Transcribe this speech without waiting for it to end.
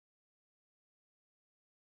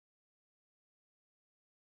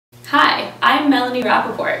Hi, I'm Melanie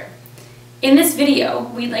Rappaport. In this video,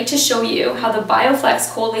 we'd like to show you how the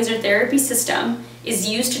BioFlex cold laser therapy system is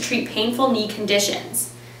used to treat painful knee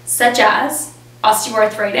conditions, such as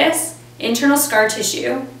osteoarthritis, internal scar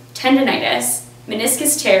tissue, tendinitis,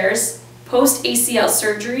 meniscus tears, post-ACL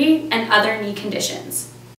surgery, and other knee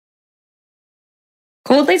conditions.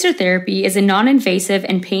 Cold laser therapy is a non-invasive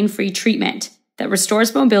and pain-free treatment that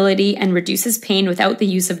restores mobility and reduces pain without the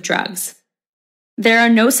use of drugs. There are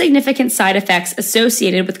no significant side effects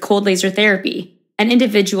associated with cold laser therapy, and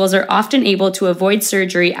individuals are often able to avoid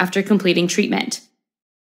surgery after completing treatment.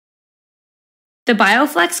 The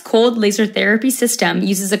BioFlex cold laser therapy system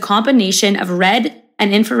uses a combination of red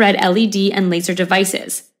and infrared LED and laser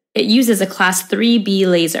devices. It uses a Class 3B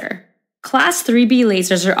laser. Class 3B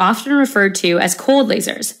lasers are often referred to as cold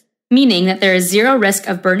lasers, meaning that there is zero risk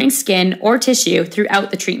of burning skin or tissue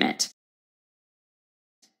throughout the treatment.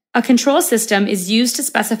 A control system is used to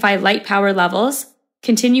specify light power levels,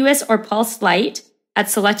 continuous or pulsed light, at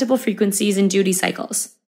selectable frequencies and duty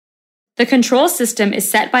cycles. The control system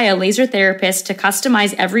is set by a laser therapist to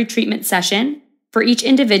customize every treatment session for each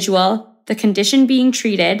individual, the condition being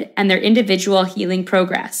treated, and their individual healing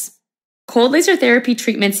progress. Cold laser therapy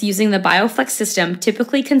treatments using the BioFlex system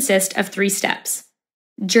typically consist of 3 steps.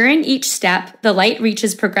 During each step, the light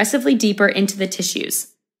reaches progressively deeper into the tissues.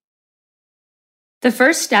 The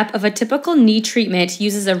first step of a typical knee treatment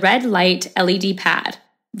uses a red light LED pad.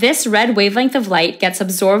 This red wavelength of light gets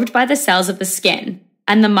absorbed by the cells of the skin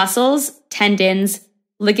and the muscles, tendons,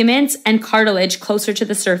 ligaments, and cartilage closer to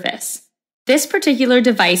the surface. This particular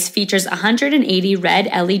device features 180 red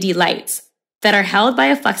LED lights that are held by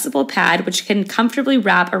a flexible pad which can comfortably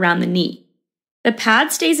wrap around the knee. The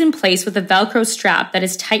pad stays in place with a Velcro strap that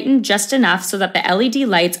is tightened just enough so that the LED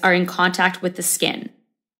lights are in contact with the skin.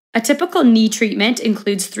 A typical knee treatment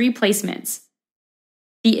includes 3 placements: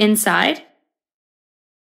 the inside,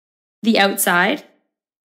 the outside,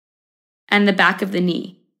 and the back of the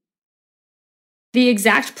knee. The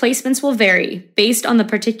exact placements will vary based on the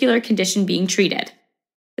particular condition being treated.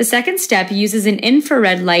 The second step uses an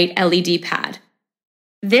infrared light LED pad.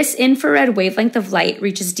 This infrared wavelength of light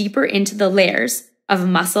reaches deeper into the layers of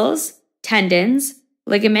muscles, tendons,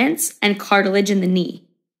 ligaments, and cartilage in the knee.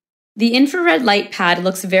 The infrared light pad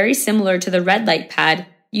looks very similar to the red light pad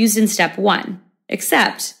used in step 1,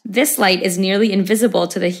 except this light is nearly invisible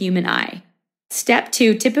to the human eye. Step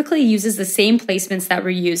 2 typically uses the same placements that were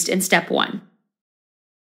used in step 1.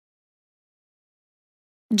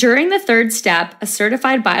 During the third step, a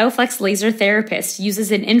certified BioFlex laser therapist uses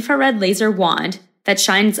an infrared laser wand that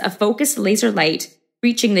shines a focused laser light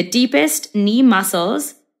reaching the deepest knee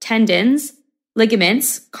muscles, tendons,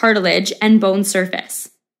 ligaments, cartilage, and bone surface.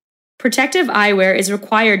 Protective eyewear is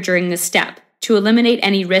required during this step to eliminate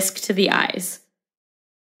any risk to the eyes.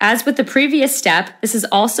 As with the previous step, this is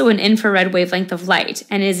also an infrared wavelength of light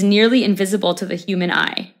and is nearly invisible to the human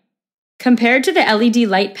eye. Compared to the LED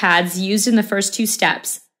light pads used in the first 2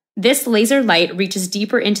 steps, this laser light reaches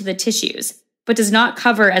deeper into the tissues, but does not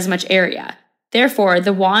cover as much area. Therefore,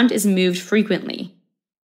 the wand is moved frequently.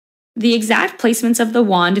 The exact placements of the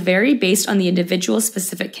wand vary based on the individual's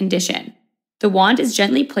specific condition. The wand is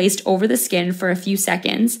gently placed over the skin for a few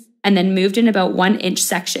seconds and then moved in about 1-inch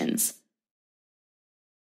sections.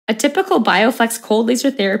 A typical BioFlex cold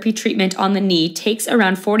laser therapy treatment on the knee takes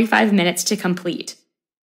around 45 minutes to complete.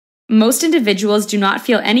 Most individuals do not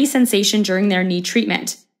feel any sensation during their knee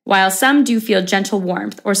treatment, while some do feel gentle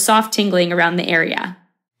warmth or soft tingling around the area.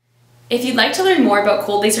 If you'd like to learn more about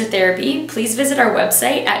cold laser therapy, please visit our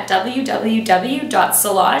website at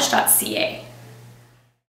www.solage.ca.